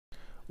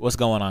What's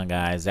going on,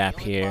 guys? Zap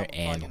here,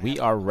 and we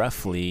are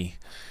roughly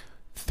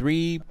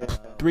three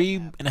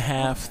and a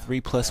half,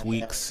 3+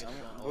 weeks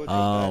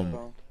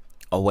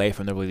away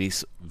from the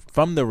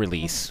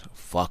release.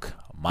 Fuck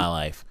my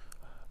life.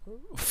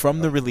 From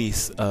the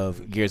release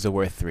of Gears of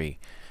War 3.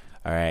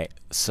 All right,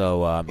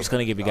 so I'm just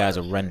gonna give you guys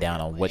a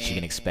rundown on what you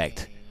can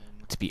expect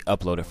to be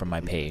uploaded from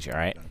my page. All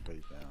right,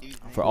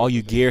 for all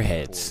you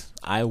gearheads,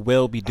 I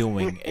will be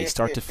doing a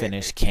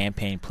start-to-finish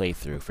campaign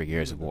playthrough for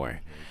Gears of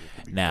War.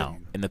 Now,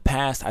 in the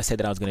past, I said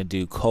that I was going to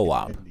do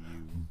co-op,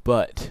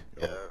 but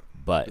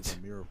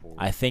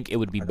I think it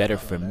would be better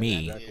for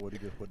me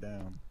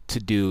to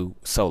do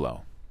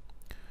solo.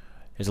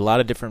 There's a lot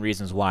of different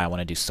reasons why I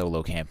want to do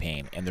solo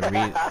campaign, and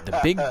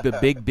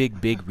the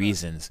big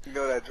reasons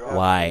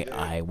why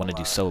I want to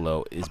do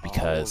solo is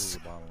because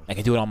I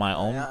can do it on my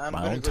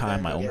own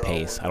time, my own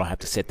pace. I don't have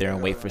to sit there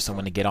and wait for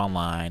someone to get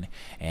online,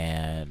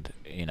 and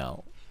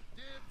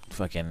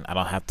I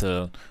don't have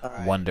to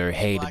wonder,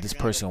 hey, did this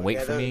person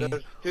wait for me?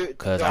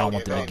 Because I don't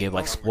want them to give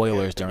like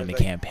spoilers during the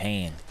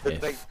campaign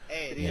if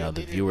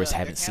the viewers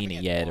haven't seen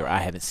it yet or I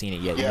haven't seen it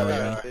yet. You know what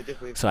I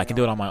mean? So I can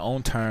do it on my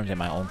own terms and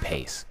my own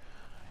pace.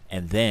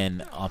 And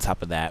then on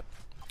top of that,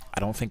 I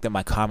don't think that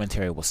my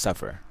commentary will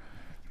suffer.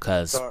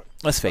 Because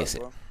let's face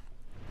it,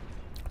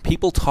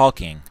 people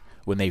talking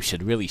when they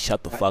should really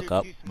shut the fuck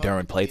up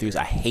during playthroughs,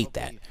 I hate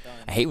that.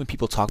 I hate when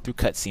people talk through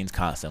cutscenes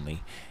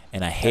constantly,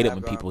 and I hate it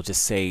when people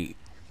just say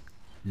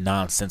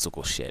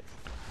nonsensical shit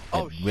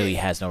that really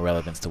has no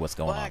relevance to what's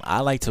going on.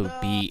 I like to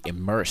be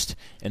immersed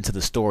into the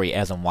story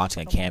as I'm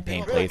watching a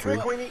campaign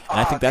playthrough, and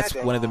I think that's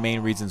one of the main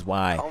reasons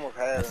why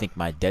I think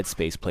my Dead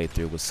Space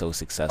playthrough was so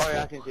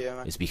successful,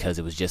 is because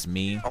it was just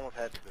me.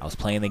 I was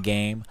playing the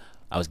game,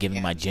 I was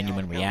giving my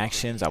genuine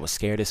reactions, I was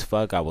scared as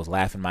fuck, I was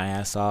laughing my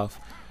ass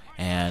off,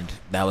 and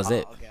that was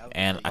it.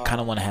 And I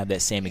kind of want to have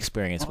that same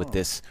experience with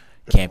this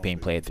campaign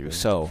playthrough.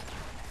 So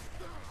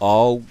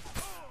all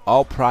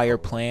prior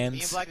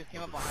plans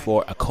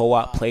for a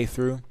co-op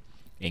playthrough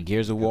in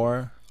Gears of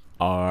War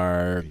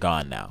are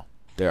gone now.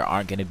 There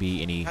aren't going to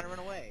be any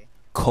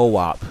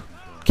co-op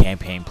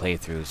campaign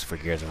playthroughs for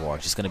Gears of War.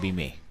 It's just going to be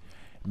me.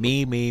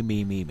 Me.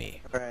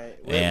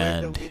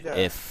 And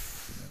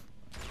if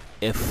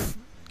the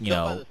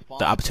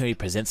opportunity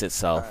presents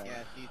itself,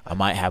 I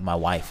might have my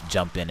wife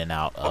jump in and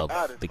out of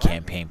the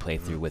campaign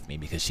playthrough with me,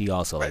 because she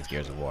also likes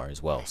Gears of War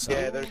as well. So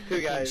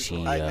she's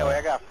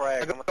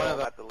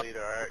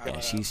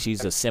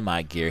a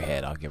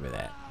semi-gearhead, I'll give her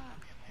that.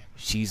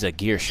 She's a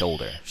gear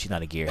shoulder. She's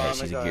not a gearhead,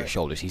 she's a gear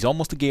shoulder. She's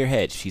almost a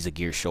gearhead, she's a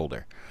gear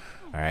shoulder.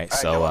 Alright,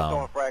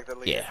 so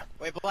yeah.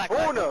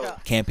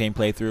 Campaign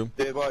playthrough,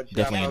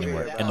 definitely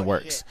in the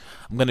works.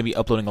 I'm gonna be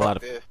uploading a lot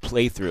of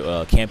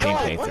campaign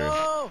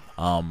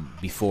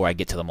playthrough before I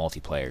get to the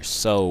multiplayer.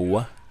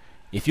 So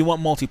if you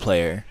want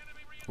multiplayer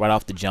right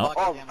off the jump,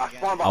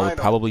 I would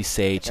probably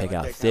say check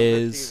out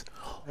Thiz,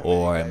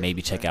 or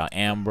maybe check out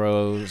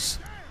Ambrose,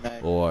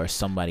 or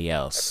somebody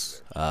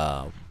else.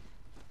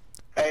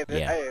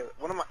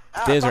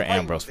 Thiz or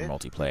Ambrose for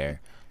multiplayer.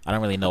 I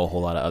don't really know a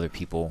whole lot of other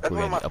people who are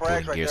going to be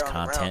uploading Gears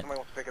content,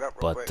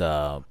 but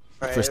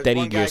for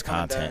steady Gears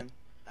content,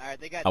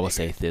 I would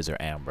say Thiz or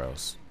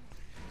Ambrose.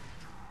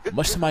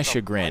 Much to my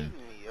chagrin,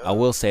 I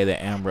will say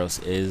that Ambrose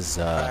is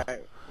a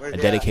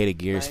dedicated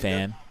Gears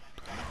fan.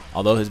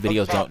 Although his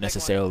videos don't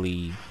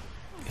necessarily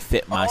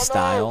fit my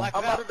style,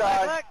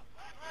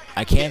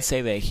 I can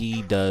say that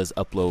he does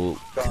upload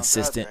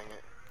consistent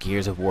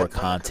Gears of War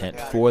content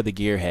for the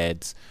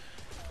gearheads,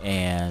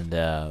 and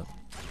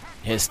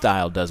his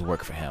style does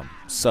work for him.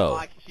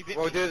 So,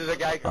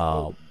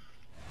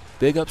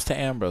 big ups to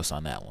Ambrose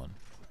on that one.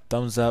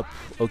 Thumbs up,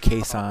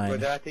 okay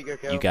sign.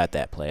 You got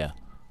that, player.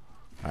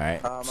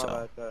 Alright,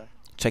 so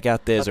check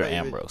out Thiz or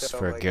Ambrose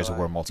for Gears of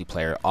War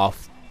multiplayer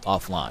off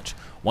launch.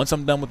 Once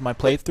I'm done with my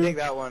playthrough,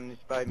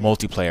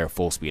 multiplayer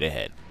full speed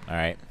ahead.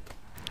 Alright.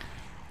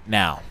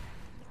 Now,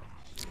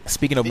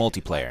 speaking of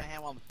multiplayer,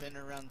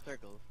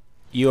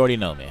 you already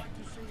know me.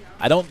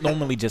 I don't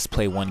normally just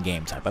play one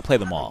game type. I play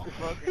them all.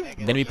 I'm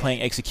going to be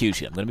playing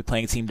Execution. I'm going to be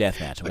playing Team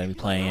Deathmatch. I'm going to be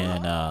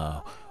playing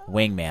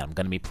Wingman. I'm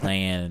going to be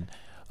playing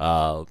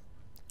what's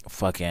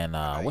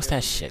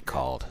that shit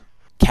called?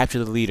 Capture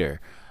the Leader.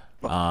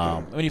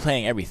 I'm going to be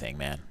playing everything,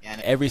 man.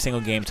 Every single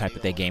game type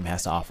that game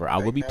has to offer. I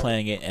will be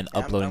playing it and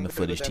uploading the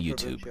footage to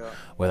YouTube.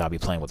 Whether I'll be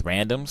playing with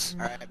randoms,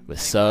 with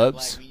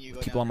subs,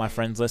 with people on my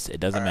friends list, it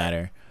doesn't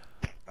matter.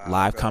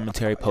 Live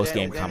commentary,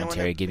 post-game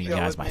commentary, giving you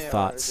guys my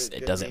thoughts,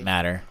 it doesn't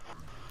matter.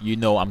 You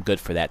know I'm good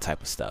for that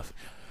type of stuff.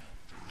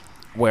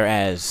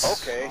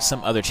 Whereas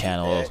some other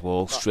channels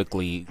will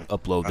strictly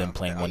upload them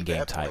playing one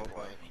game type,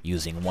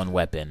 using one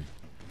weapon,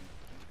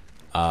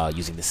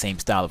 using the same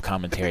style of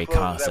commentary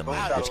constantly,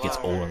 which gets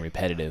old and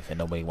repetitive, and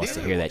nobody wants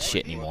to hear that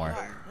shit anymore.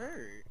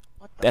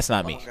 That's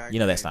not me. You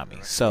know that's not me.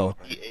 So,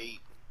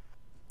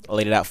 I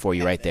laid it out for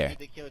you right there.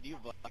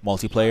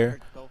 Multiplayer.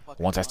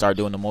 Once I start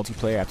doing the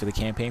multiplayer after the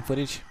campaign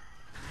footage,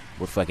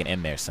 we're fucking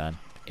in there, son.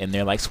 In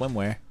there like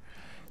swimwear.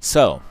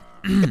 So,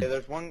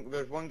 there's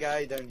one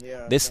guy down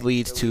here. This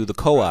leads to the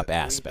co-op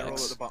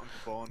aspects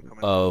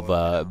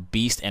of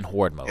Beast and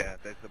Horde mode.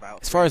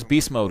 As far as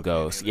Beast mode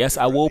goes, yes,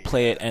 I will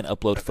play it and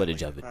upload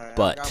footage of it,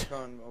 but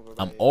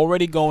I'm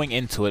already going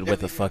into it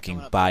with a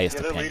fucking biased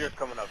opinion.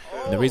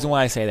 And the reason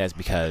why I say that is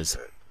because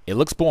it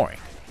looks boring.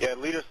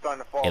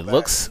 It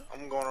looks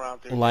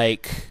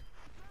like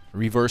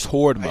reverse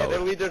Horde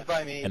mode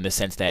in the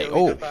sense that,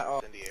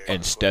 oh,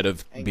 instead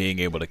of being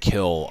able to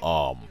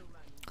kill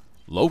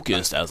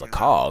Locust as a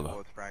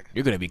cog,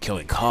 you're going to be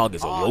killing cog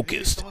as a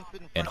Locust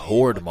in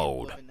Horde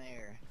mode.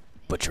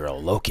 But you're a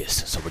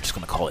Locust, so we're just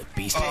going to call it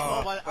Beast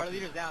mode.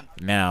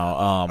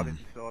 Now,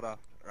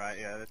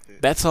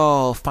 that's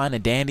all fine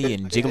and dandy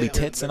and jiggly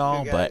tits and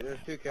all, but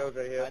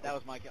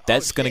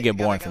that's going to get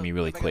boring for me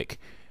really quick.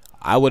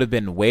 I would have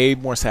been way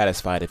more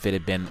satisfied if it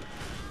had been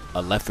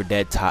a Left 4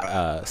 Dead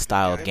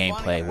style of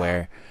gameplay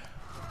where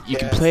you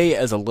can play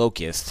as a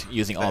Locust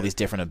using all these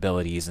different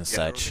abilities and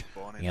such.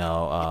 You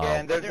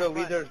know,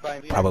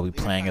 probably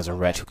playing as a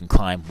wretch who can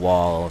climb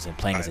walls, and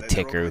playing as a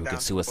ticker who can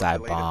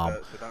suicide bomb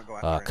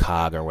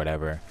cog or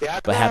whatever.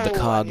 But have the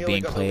cog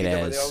being played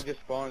as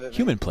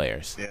human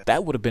players.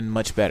 That would have been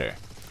much better.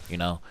 You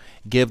know,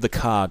 give the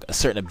cog a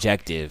certain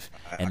objective,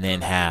 and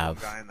then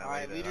have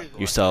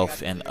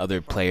yourself and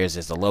other players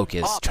as the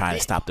Locust trying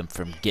to stop them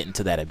from getting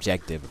to that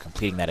objective or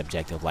completing that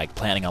objective, like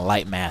planting a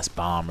light mass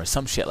bomb or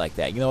some shit like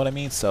that. You know what I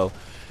mean? So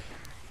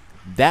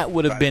that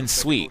would have been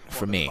sweet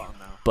for me.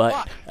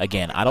 But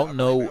again, I don't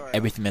know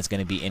everything that's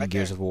going to be in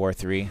Gears of War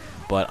 3,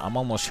 but I'm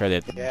almost sure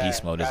that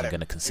Beast mode isn't going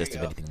to consist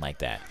of anything like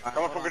that.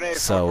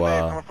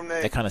 So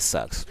that kind of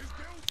sucks.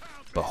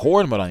 But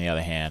Horde mode, on the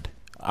other hand,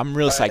 I'm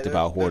real psyched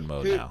about Horde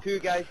mode now.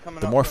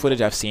 The more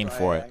footage I've seen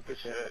for it,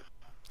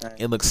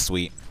 it looks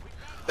sweet.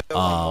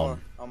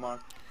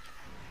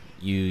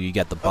 You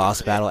got the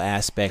boss battle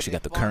aspects, you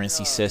got the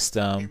currency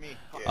system,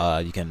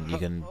 you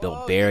can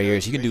build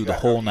barriers, you can do the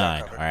whole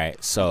nine. All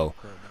right, so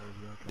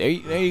there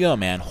you go,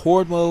 man.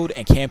 Horde mode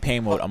and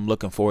campaign mode I'm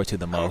looking forward to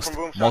the most.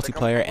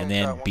 Multiplayer and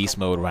then Beast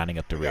mode rounding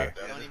up the rear.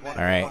 All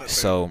right,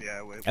 so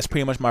that's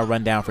pretty much my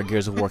rundown for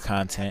Gears of War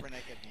content.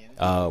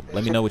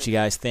 Let me know what you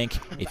guys think.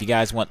 If you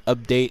guys want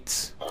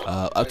updates,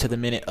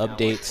 up-to-the-minute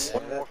updates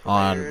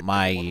on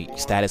my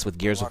status with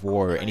Gears of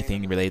War or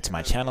anything related to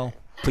my channel,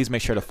 please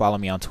make sure to follow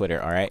me on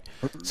Twitter, alright?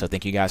 So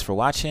thank you guys for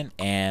watching,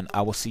 and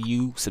I will see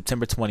you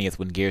September 20th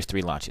when Gears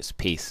 3 launches.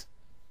 Peace.